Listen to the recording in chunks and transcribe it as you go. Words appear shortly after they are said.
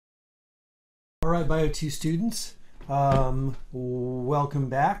right, Bio 2 students, welcome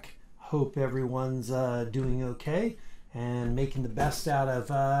back. Hope everyone's doing okay and making the best out of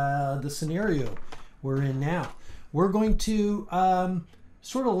the scenario we're in now. We're going to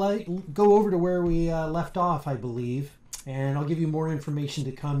sort of go over to where we left off, I believe, and I'll give you more information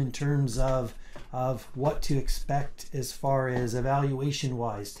to come in terms of what to expect as far as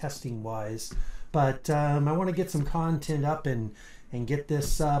evaluation-wise, testing-wise. But I want to get some content up and get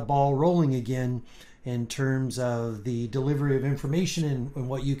this ball rolling again in terms of the delivery of information and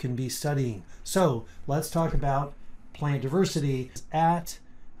what you can be studying. So let's talk about plant diversity at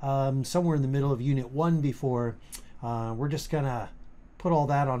somewhere in the middle of Unit 1 before. We're just going to put all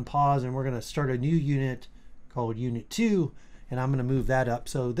that on pause and we're going to start a new unit called Unit 2, and I'm going to move that up.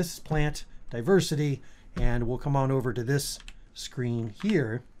 So this is plant diversity, and we'll come on over to this screen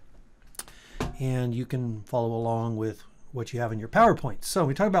here and you can follow along with what you have in your PowerPoint. So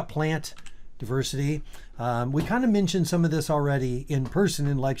we talk about plant diversity. We kind of mentioned some of this already in person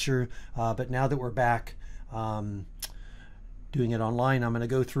in lecture, but now that we're back doing it online, I'm going to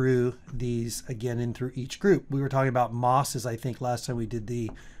go through these again and through each group. We were talking about mosses, I think, last time we did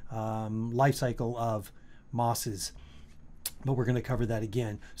the life cycle of mosses, but we're going to cover that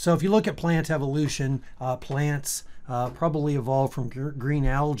again. So if you look at plant evolution, plants probably evolved from green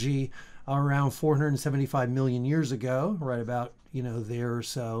algae around 475 million years ago, right about, there or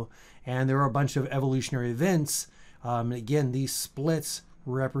so. And there are a bunch of evolutionary events. And again, these splits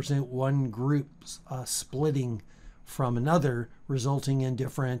represent one group splitting from another, resulting in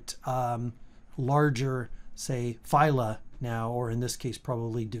different larger, say, phyla now, or in this case,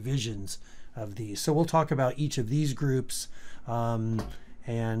 probably divisions of these. So we'll talk about each of these groups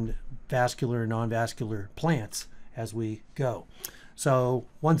and vascular and non-vascular plants as we go. So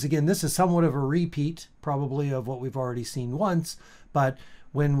once again, this is somewhat of a repeat probably of what we've already seen once, but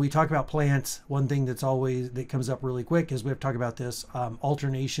when we talk about plants, one thing that comes up really quick is we have to talk about this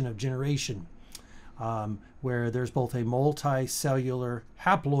alternation of generation, where there's both a multicellular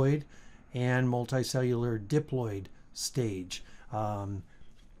haploid and multicellular diploid stage of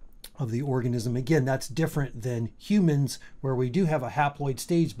the organism. Again, that's different than humans, where we do have a haploid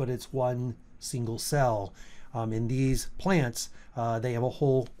stage, but it's one single cell. In these plants, they have a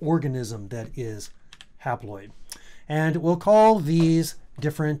whole organism that is haploid. And we'll call these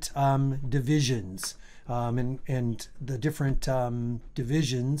different divisions. And the different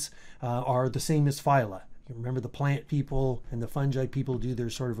divisions are the same as phyla. Remember, the plant people and the fungi people do their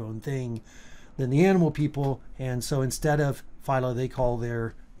sort of own thing than the animal people. And so instead of phyla, they call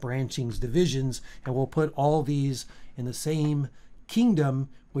their branchings divisions. And we'll put all these in the same kingdom,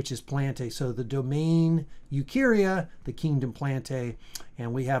 which is Plantae. So the domain Eukarya, the kingdom Plantae,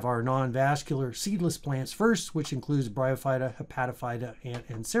 and we have our non-vascular seedless plants first, which includes Bryophyta, Hepatophyta,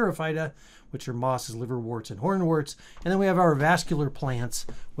 and Pterophyta, which are mosses, liverworts, and hornworts. And then we have our vascular plants,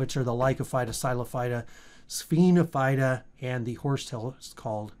 which are the Lycophyta, Psilophyta, Sphenophyta, and the horsetail is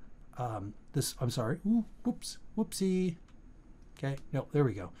called whoopsie. Okay, no, there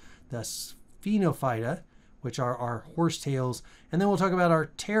we go. The Sphenophyta, which are our horsetails, and then we'll talk about our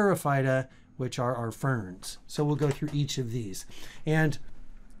Pterophyta, which are our ferns. So we'll go through each of these. And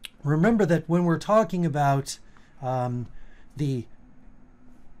remember that when we're talking about these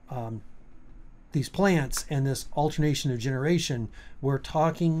plants and this alternation of generation, we're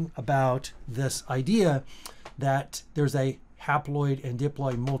talking about this idea that there's a haploid and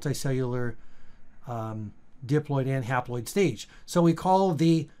diploid multicellular diploid and haploid stage. So we call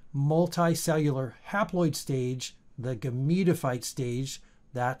the multicellular haploid stage the gametophyte stage.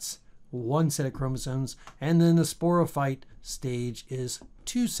 That's one set of chromosomes. And then the sporophyte stage is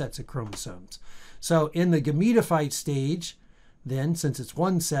two sets of chromosomes. So in the gametophyte stage, then, since it's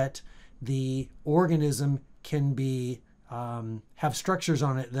one set, the organism can be have structures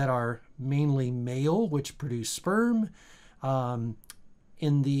on it that are mainly male, which produce sperm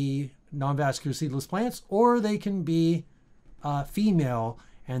in the non-vascular seedless plants, or they can be female,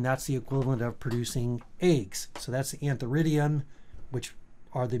 and that's the equivalent of producing eggs. So that's the antheridium, which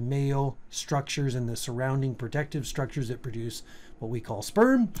are the male structures and the surrounding protective structures that produce what we call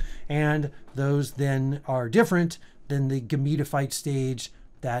sperm. And those then are different than the gametophyte stage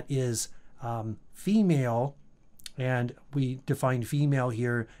that is female. And we define female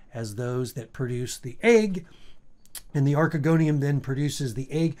here as those that produce the egg. And the archegonium then produces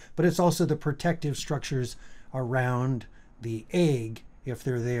the egg, but it's also the protective structures around the egg, if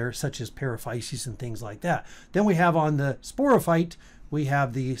they're there, such as paraphyses and things like that. Then we have on the sporophyte, we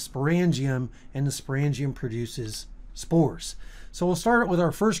have the sporangium, and the sporangium produces spores. So we'll start with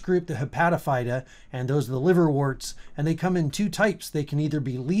our first group, the Hepatophyta, and those are the liverworts, and they come in two types. They can either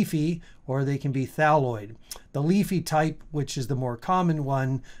be leafy or they can be thalloid. The leafy type, which is the more common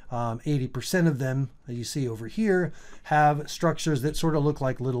one, 80% of them, as you see over here, have structures that sort of look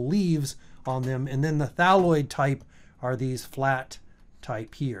like little leaves on them, and then the thalloid type are these flat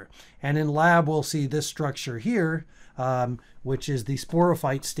type here. And in lab, we'll see this structure here, which is the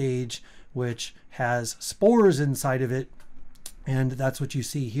sporophyte stage, which has spores inside of it. And that's what you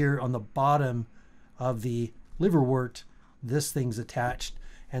see here on the bottom of the liverwort. This thing's attached,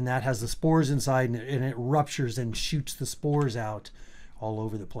 and that has the spores inside, and it ruptures and shoots the spores out all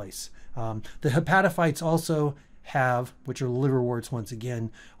over the place. The hepatophytes also have, which are liverworts once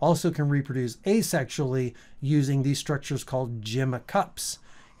again, also can reproduce asexually using these structures called gemma cups.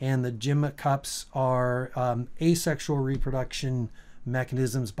 And the gemma cups are asexual reproduction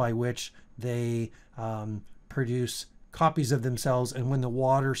mechanisms by which they produce copies of themselves, and when the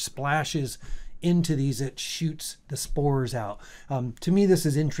water splashes into these, it shoots the spores out. To me, this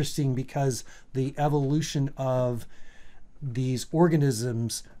is interesting because the evolution of these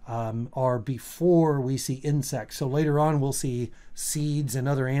organisms are before we see insects. So later on, we'll see seeds and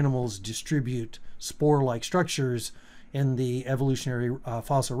other animals distribute spore-like structures in the evolutionary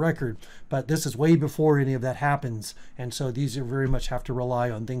fossil record, but this is way before any of that happens, and so these are very much have to rely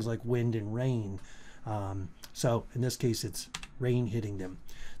on things like wind and rain. So in this case, it's rain hitting them.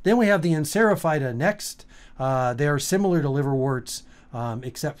 Then we have the Encerophyta next. They are similar to liverworts,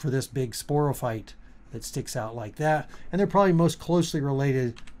 except for this big sporophyte that sticks out like that, and they're probably most closely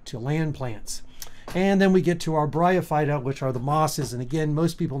related to land plants. And then we get to our Bryophyta, which are the mosses. And again,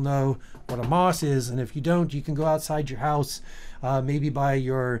 most people know what a moss is, and if you don't, you can go outside your house, maybe by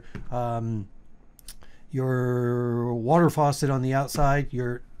your water faucet on the outside,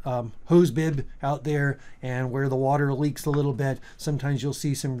 your hose bib out there, and where the water leaks a little bit, sometimes you'll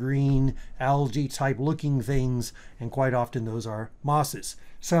see some green algae type looking things, and quite often those are mosses.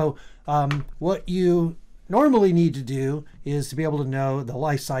 So what you normally need to do is to be able to know the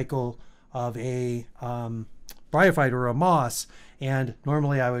life cycle of a bryophyte or a moss, and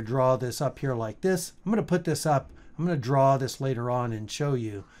normally I would draw this up here like this. I'm going to put this up. I'm going to draw this later on and show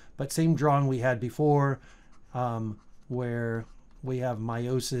you, but same drawing we had before, where we have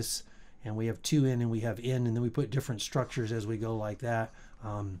meiosis, and we have 2N and we have N, and then we put different structures as we go like that.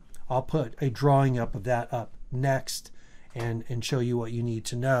 I'll put a drawing up of that up next and show you what you need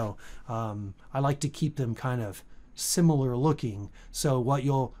to know. I like to keep them kind of similar looking. So what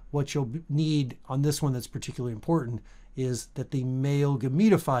you'll need on this one that's particularly important is that the male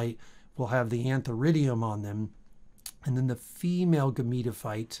gametophyte will have the antheridium on them, and then the female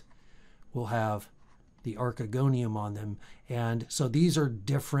gametophyte will have the archegonium on them. And so these are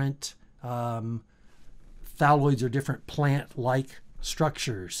different thalloids, are different plant-like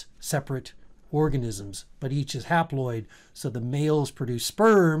structures, separate organisms, but each is haploid. So the males produce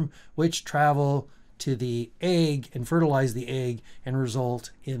sperm, which travel to the egg and fertilize the egg and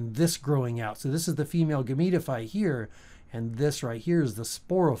result in this growing out. So this is the female gametophyte here, and this right here is the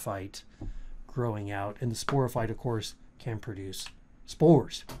sporophyte growing out, and the sporophyte, of course, can produce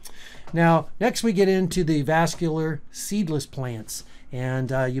spores. Now, next we get into the vascular seedless plants, and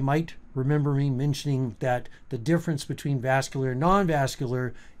you might remember me mentioning that the difference between vascular and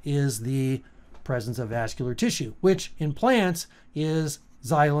non-vascular is the presence of vascular tissue, which in plants is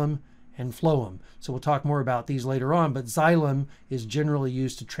xylem and phloem. So we'll talk more about these later on, but xylem is generally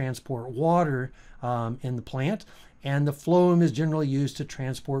used to transport water in the plant, and the phloem is generally used to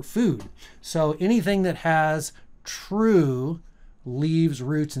transport food. So anything that has true leaves,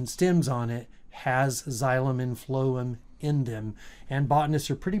 roots, and stems on it has xylem and phloem in them, and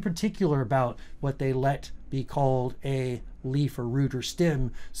botanists are pretty particular about what they let be called a leaf or root or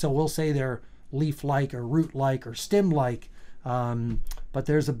stem. So we'll say they're leaf-like or root-like or stem-like, but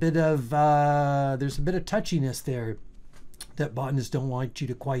there's a bit of touchiness there that botanists don't want you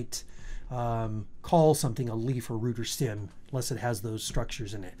to quite call something a leaf or root or stem unless it has those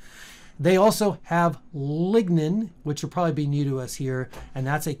structures in it. They also have lignin, which will probably be new to us here, and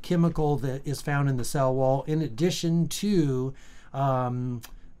that's a chemical that is found in the cell wall in addition to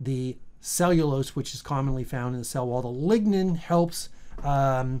the cellulose, which is commonly found in the cell wall. The lignin helps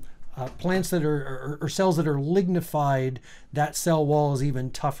plants that are or cells that are lignified, that cell wall is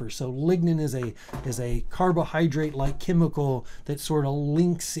even tougher. So lignin is a carbohydrate-like chemical that sort of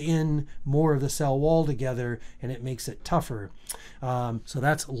links in more of the cell wall together, and it makes it tougher. So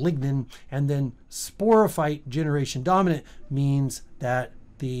that's lignin. And then sporophyte generation dominant means that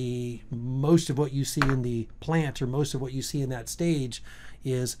most of what you see in the plant, or most of what you see in that stage,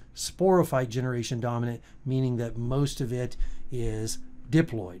 is sporophyte generation dominant, meaning that most of it is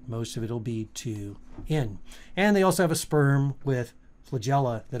diploid. Most of it will be 2N. And they also have a sperm with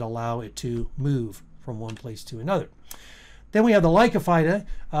flagella that allow it to move from one place to another. Then we have the Lycophyta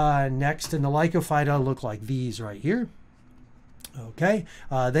next, and the Lycophyta look like these right here. Okay,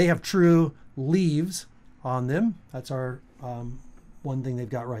 they have true leaves on them. That's our one thing they've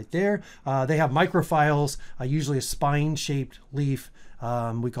got right there. They have microphyles, usually a spine-shaped leaf.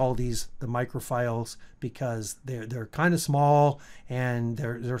 We call these the microphyles because they're kind of small, and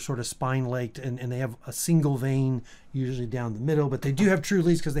they're sort of spine-laked, and they have a single vein usually down the middle. But they do have true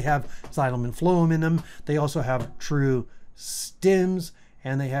leaves because they have xylem and phloem in them. They also have true stems,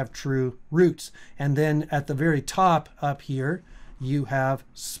 and they have true roots. And then at the very top up here, you have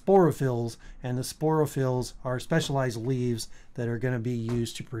sporophylls, and the sporophylls are specialized leaves that are going to be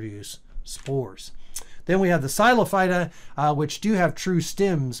used to produce spores. Then we have the Psilophyta, which do have true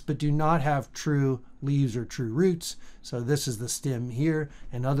stems, but do not have true leaves or true roots. So this is the stem here,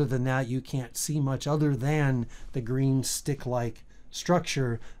 and other than that, you can't see much other than the green stick-like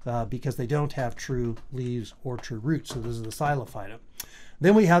structure because they don't have true leaves or true roots. So this is the Psilophyta.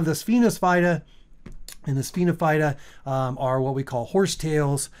 Then we have the Sphenophyta, and the Sphenophyta are what we call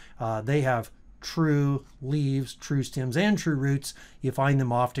horsetails. They have true leaves, true stems, and true roots. You find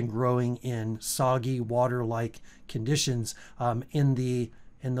them often growing in soggy, water-like conditions. In the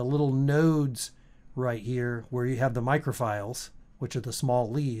little nodes right here where you have the microphyles, which are the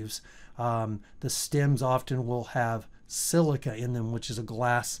small leaves, the stems often will have silica in them, which is a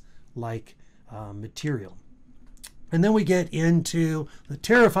glass-like material. And then we get into the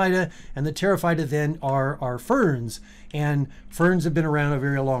Pterophyta, and the Pterophyta then are ferns. And ferns have been around a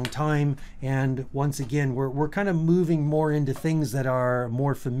very long time. And once again, we're kind of moving more into things that are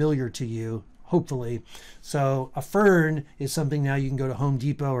more familiar to you, hopefully. So a fern is something now you can go to Home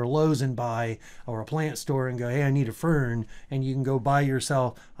Depot or Lowe's and buy, or a plant store and go, hey, I need a fern. And you can go buy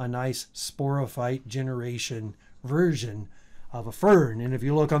yourself a nice sporophyte generation version of a fern. And if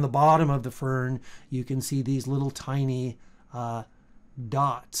you look on the bottom of the fern, you can see these little tiny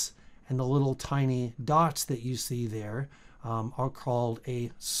dots. And the little tiny dots that you see there are called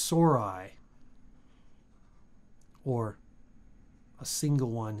a sori, or a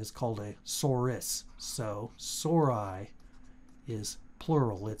single one is called a soris. So sori is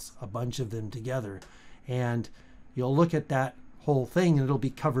plural. It's a bunch of them together. And you'll look at that whole thing and it'll be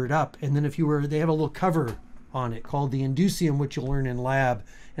covered up. And then if you were, they have a little cover on it called the indusium, which you'll learn in lab.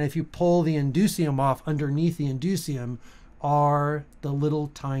 And if you pull the indusium off, underneath the indusium are the little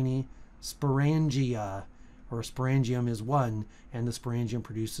tiny sporangia, or sporangium is one, and the sporangium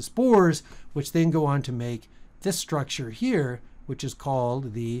produces spores, which then go on to make this structure here, which is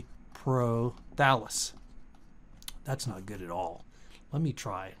called the prothallus. That's not good at all. Let me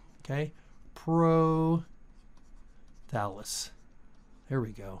try, okay? Prothallus. There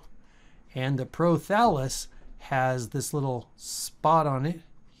we go. And the prothallus has this little spot on it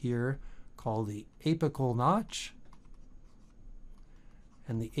here called the apical notch.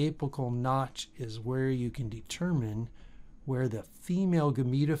 And the apical notch is where you can determine where the female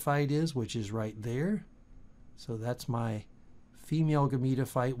gametophyte is, which is right there. So that's my female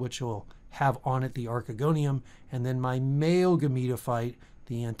gametophyte, which will have on it the archegonium. And then my male gametophyte,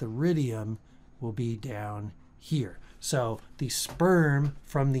 the antheridium, will be down here. So the sperm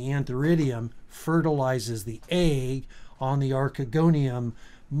from the antheridium fertilizes the egg on the archegonium,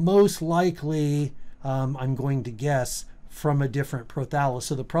 most likely, I'm going to guess, from a different prothallus.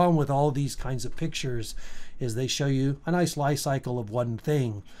 So the problem with all these kinds of pictures is they show you a nice life cycle of one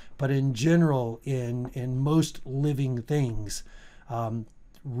thing. But in general, in most living things,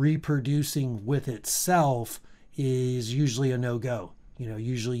 reproducing with itself is usually a no-go. You know,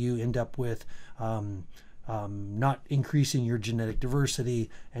 usually you end up with not increasing your genetic diversity,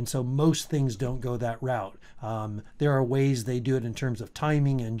 and so most things don't go that route. There are ways they do it in terms of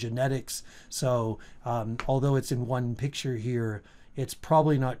timing and genetics. So although it's in one picture here, it's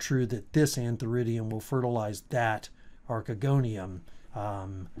probably not true that this antheridium will fertilize that archegonium.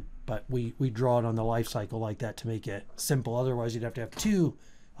 But we draw it on the life cycle like that to make it simple. Otherwise, you'd have to have two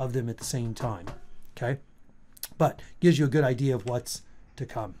of them at the same time. Okay, but gives you a good idea of what's to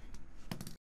come.